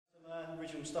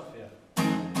original stuff here.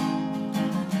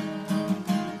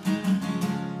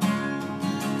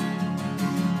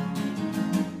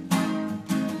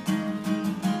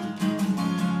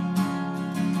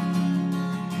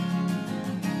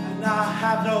 And I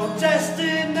have no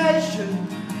destination,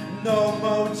 no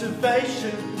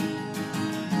motivation.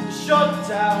 Shot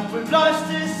down with life's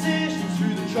decisions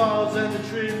through the trials and the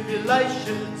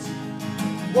tribulations.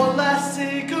 One last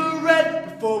cigarette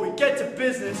before we get to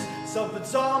business.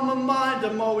 Something's on my mind,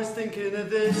 I'm always thinking of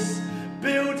this.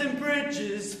 Building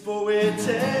bridges before we're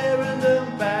tearing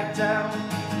them back down.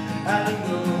 And I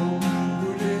know I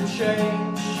wouldn't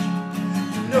change.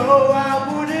 You know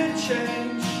I wouldn't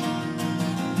change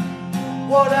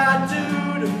what I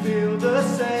do to feel the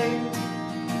same.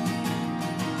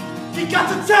 You got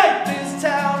to take this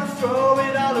town and throw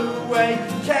it all away.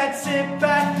 Can't sit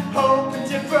back, hope a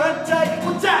different day.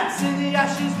 We'll dance in the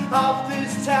ashes of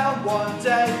this town one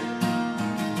day.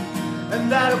 And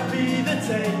that'll be the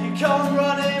day you come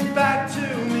running back to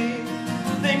me,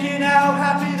 thinking how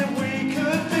happy that we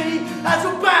could be. As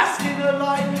we'll bask in the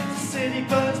light, the city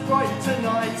burns bright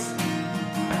tonight.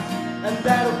 And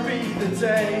that'll be the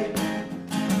day.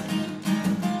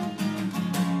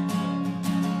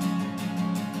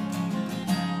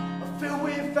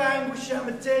 With anguish and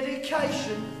my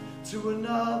dedication to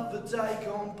another day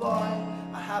gone by.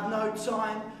 I have no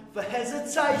time for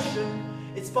hesitation.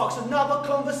 It sparks another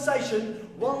conversation.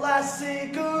 One last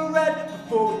cigarette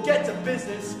before we get to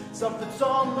business. Something's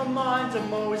on my mind,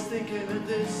 I'm always thinking of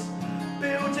this.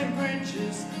 Building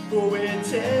bridges before we're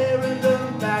tearing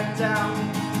them back down.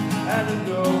 And I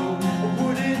know I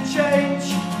wouldn't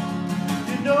change.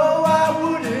 You know I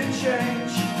wouldn't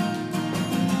change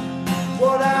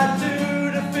what I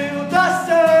do to feel the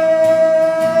same.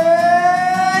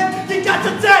 You got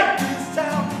to take this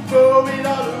town, throw it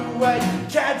all away.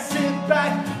 Can't sit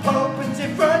back, hope a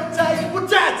different day. We'll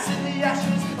dance in the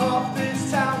ashes of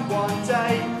this town one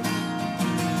day.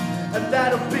 And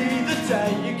that'll be the day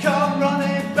you come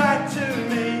running back to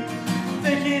me,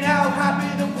 thinking how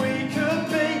happy that we could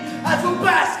be. As we'll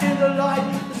bask in the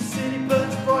light, the city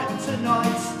burns bright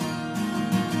tonight.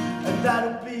 And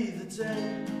that'll be the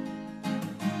day.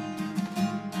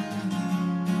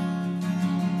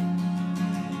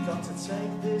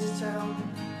 Take this town,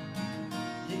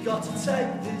 you got to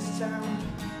take this town,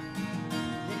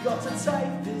 you got to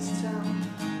take this town,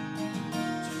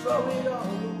 to throw it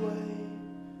all away.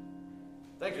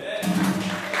 Thank you. Yeah.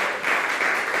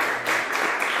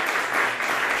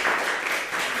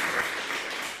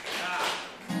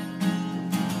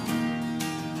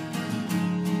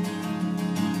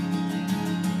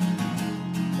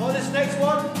 Well, this next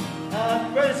one,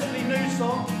 relatively new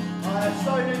song.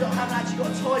 So new that I haven't actually got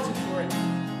a title for it.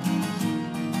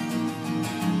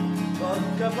 Well, I'm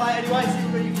going to play it anyway, see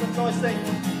what you guys think.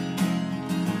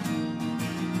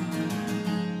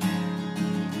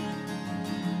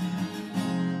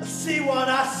 I see what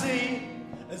I see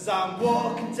as I'm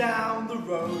walking down the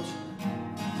road.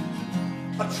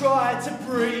 I try to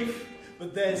breathe,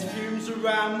 but there's fumes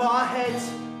around my head.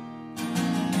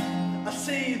 I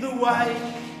see the way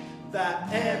that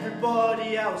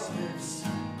everybody else lives.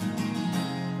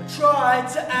 Try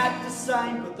to act the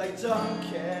same, but they don't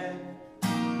care.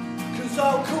 Cause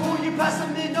I'll call you past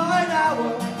the midnight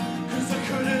hour, cause I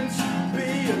couldn't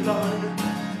be alone.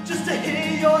 Just to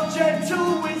hear your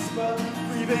gentle whisper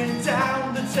breathing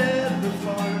down the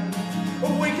telephone.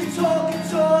 Or we can talk and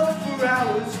talk for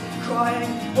hours, crying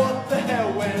what the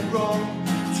hell went wrong,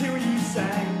 till you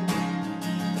sang,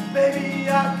 baby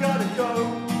I gotta go.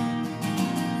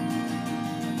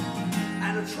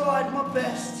 And I tried my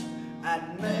best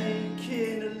at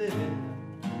making a living.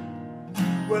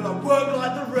 Well, I work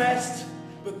like the rest,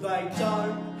 but they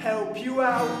don't help you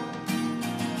out.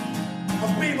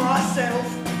 I'll be myself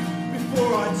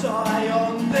before I die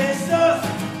on this earth.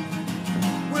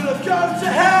 Will I go to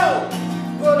hell?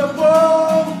 But I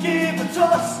won't give a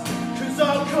toss, cause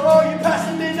I'll call you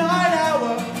past the midnight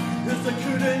hour, cause I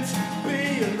couldn't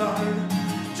be alone.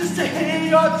 Just to hear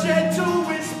your gentle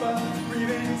whisper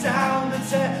breathing down the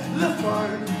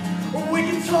telephone. Or we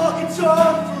can talk and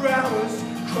talk for hours,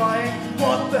 crying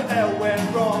what the hell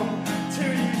went wrong,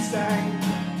 till you sang,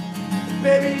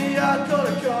 baby I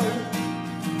gotta go.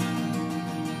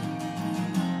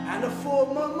 And I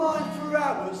thought my mind for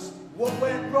hours what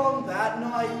went wrong that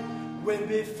night, when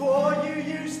before you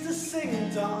used to sing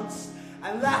and dance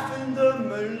and laugh in the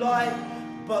moonlight.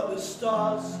 But the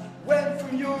stars went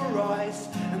from your eyes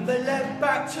and they led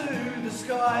back to the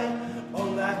sky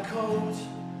on that cold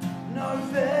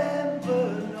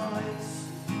November night.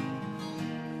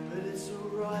 But it's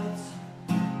alright.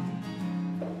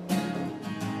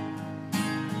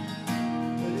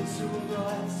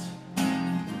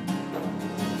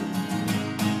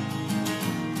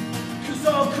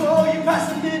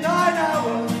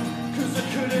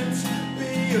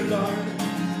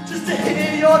 just to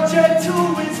hear your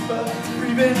gentle whisper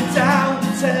breathing down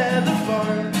the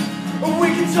telephone. We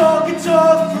can talk and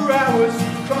talk for hours,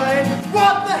 crying,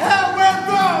 what the hell went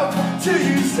wrong? Till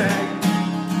you say,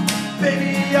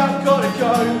 baby, I've gotta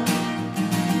go.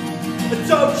 But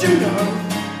don't you know?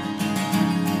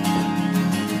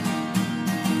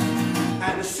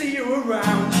 And I see you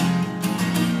around.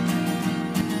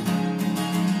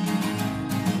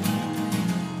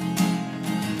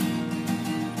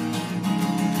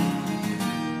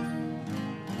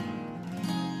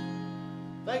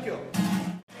 Thank you.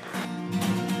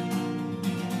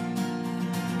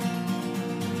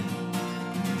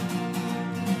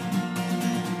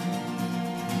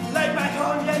 Lay back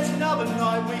on yet another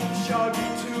night, we can show you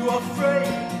 2 or 3.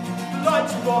 The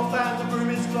lights are off and the room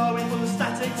is glowing from the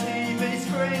static TV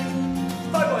screen.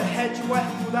 Throw my head you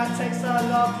wet for that text, I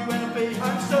love you and I'll be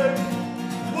home soon.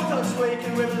 We'll go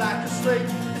tweaking with a lack of sleep,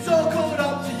 it's all called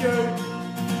up to you.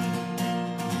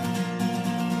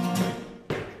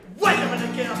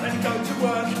 Get up and go to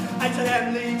work, 8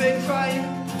 AM leaving train.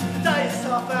 The day is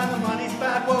tough and the money's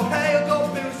bad, well hey, I've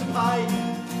got bills to pay.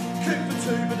 Cook for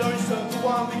 2 but don't serve for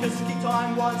 1 because it's keep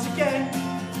time once again.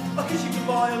 I kiss you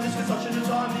goodbye on this for such a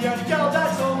time, the only girl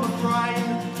that's on my brain.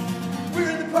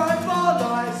 We're in the prime of our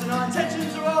lives and our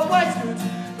intentions are always good,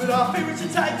 but I feel we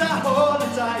should take that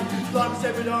holiday, like we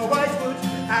said we'd always would.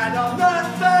 And I'm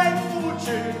not thank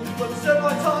fortune, but I serve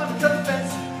my time to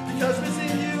confess, because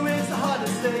missing you is the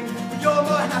hardest thing. You're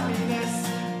my happiness.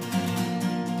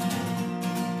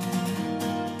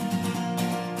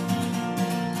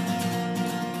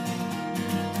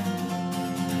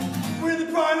 We're in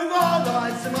the prime of our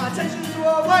lives and my intentions are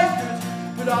always good,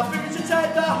 but I feel we should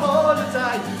take that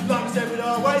holiday, like we said we'd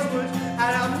always would. And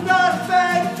I'm not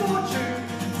afraid of fortune,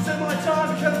 so my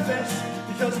time to confess,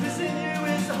 because missing you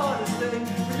is the hardest thing.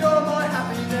 But you're my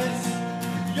happiness.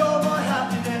 You're my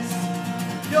happiness.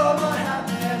 You're my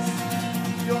happiness.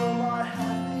 You're my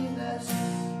happiness.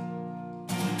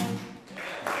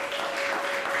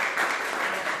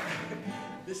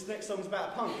 This next song's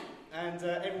about punk, and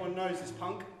everyone knows this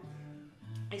punk.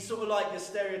 He's sort of like your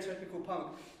stereotypical punk,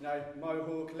 you know,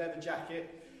 mohawk, leather jacket.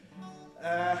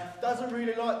 Doesn't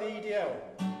really like the EDL.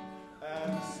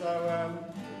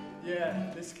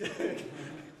 Yeah, this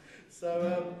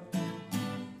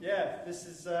yeah, this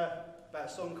is about a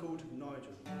song called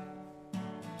Nigel.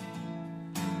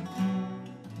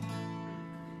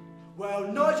 Well,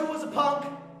 Nigel was a punk,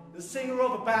 the singer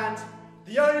of a band,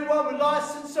 the only one with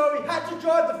license, so he had to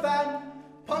drive the fan.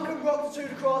 Punk and rocked to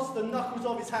the cross, the knuckles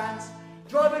of his hands,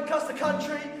 driving across the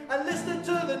country and listening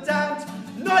to the damned.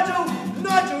 Nigel,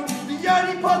 Nigel, the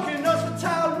only punk in Oxford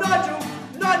town. Nigel,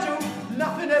 Nigel,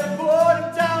 nothing ever brought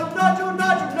him down. Nigel,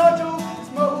 Nigel, Nigel, his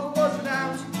mohawk was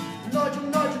renowned. Nigel,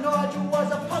 Nigel, Nigel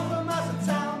was a punk from Oxford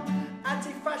town.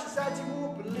 Anti-fascist,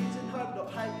 anti-war, believed in hope,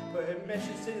 not hate, but in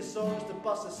messages in his songs to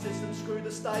bust the system, screw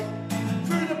the state.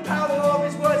 Through the power of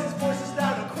his words, his voice is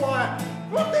loud and quiet.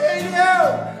 From the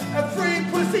ADL and free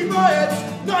pussy riots.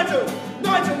 Nigel,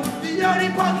 Nigel, the only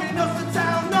punk in Oxford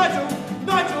town. Nigel,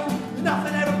 Nigel,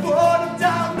 nothing ever brought him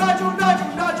down. Nigel, Nigel,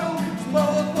 Nigel, his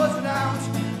mohawk was renowned.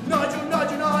 Nigel,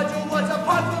 Nigel, Nigel was a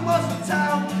punk from Oxford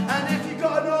town. And if you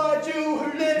got a Nigel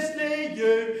who lives near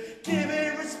you, give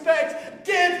him respect,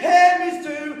 give him his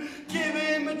due, give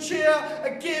him a cheer,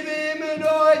 give him an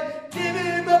eye, give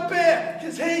him a beer,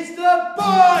 'cause he's the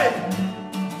boy!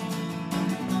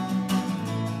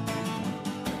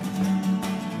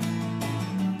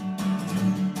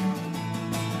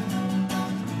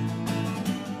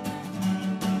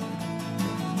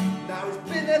 Now he's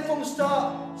been there from the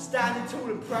start, standing tall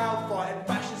and proud, fighting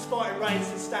fascists, fighting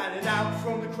racists, standing out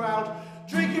from the crowd.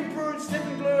 Drinking brew and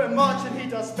sniffing glue and marching he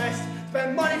does best.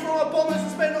 Spend money for our bombers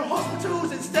and spend on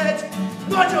hospitals instead.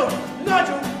 Nigel,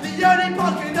 Nigel, the only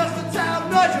punk in Oxford town.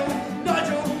 Nigel,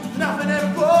 Nigel, nothing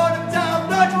ever brought him down.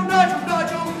 Nigel, Nigel,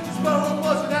 Nigel, his mohawk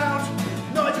was renowned.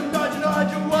 Nigel, Nigel,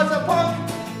 Nigel was a punk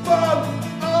from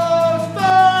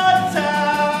Oxford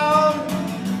town.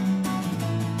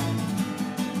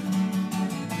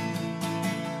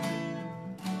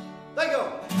 Thank you.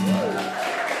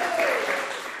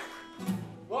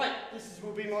 Right, this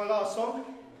will be my last song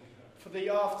for the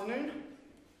afternoon.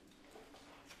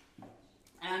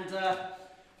 And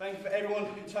thank you for everyone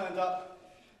who turned up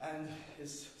and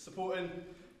is supporting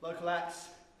local acts.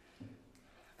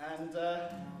 And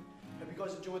hope you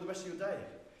guys enjoy the rest of your day.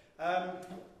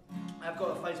 I've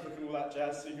got a Facebook and all that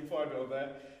jazz, so you can find it on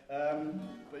there.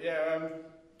 But yeah,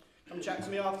 come chat to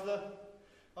me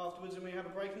afterwards when we have a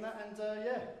break and that. And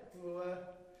yeah, we'll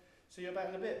see you about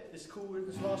in a bit. This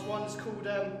last one is called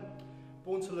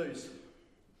Born to Lose.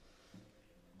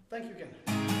 Thank you again.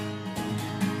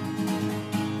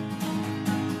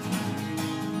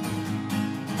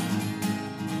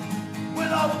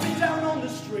 I've been down on the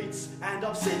streets and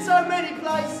I've seen so many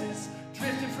places,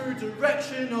 drifting through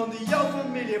direction on the old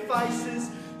familiar faces.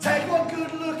 Take one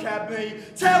good look at me,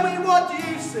 tell me what do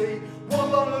you see?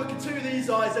 One long look into these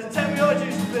eyes and tell me what I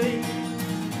used to be.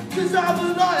 Cause I'm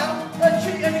a liar, a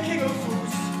cheat and a king of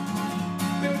fools,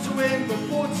 built to win but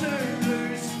born to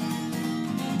lose.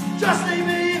 Just leave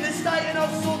me in this state and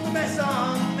I'll sort the mess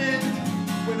I'm in.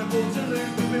 When I'm born to lose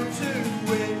but built to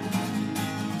win.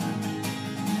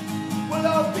 Well,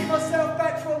 I'll pick myself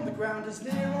back from the ground as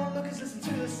near onlookers listen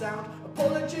to the sound.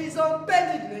 Apologies on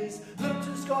bended knees, look to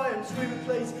the sky and screaming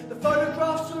please. The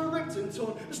photographs are ripped and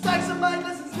torn, mistakes are made,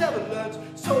 lessons never learnt.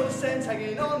 Soul descends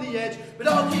hanging on the edge, but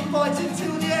I'll keep fighting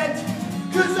till the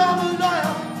end. Cause I'm a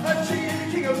liar, a cheat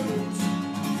and a king of fools,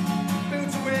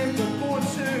 built to win but born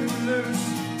to lose.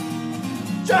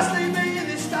 Just leave me in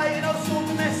this state and I'll sort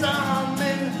the mess I'm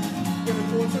in. When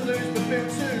I'm born to lose but built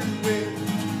to win.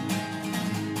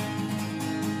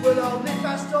 Well, I'll live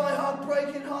fast, die hard,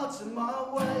 breaking hearts in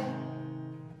my way.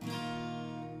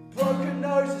 Broken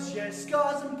noses, yeah,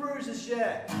 scars and bruises,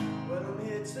 yeah. But I'm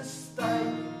here to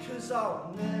stay, cause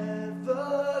I'll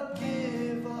never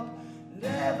give up,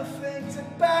 never think to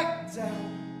back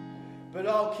down. But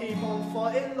I'll keep on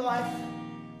fighting life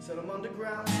till I'm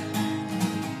underground.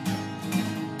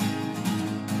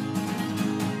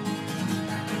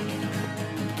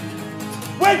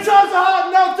 When times are hard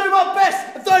and I'll do my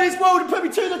best, and throw this world and put me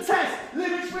to the test.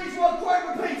 Living streets while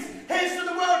quote repeats, here's to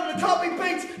the world and I can't be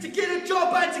beat. To get a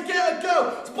job and to get a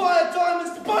girl, to buy her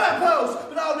diamonds, to buy her pearls.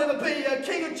 But I'll never be a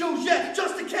king of jewels yet,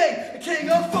 just a king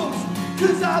of fools.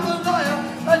 Cause I'm a liar,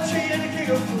 a cheat and a king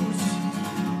of fools,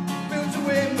 built to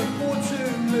win but born to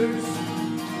lose.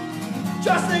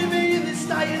 Just leave me in this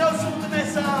state and I'll sort the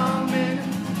mess I'm in.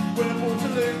 When I'm born to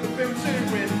lose but built to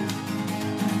win.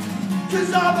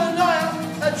 Cause I'm a liar,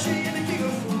 a cheat and a king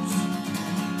of fools,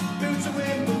 built to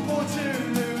win but born to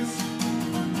lose.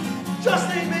 Just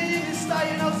leave me in this state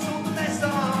and I'll sort the mess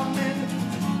I'm in.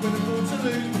 When I'm born to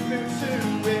lose but built to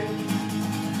win.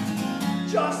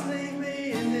 Just leave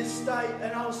me in this state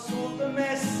and I'll sort the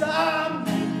mess I'm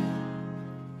in.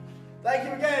 Thank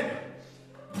you again.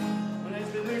 My name's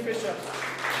been Lou Fisher.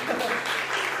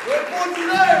 We're born to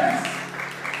lose,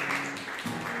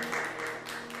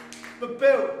 but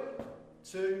built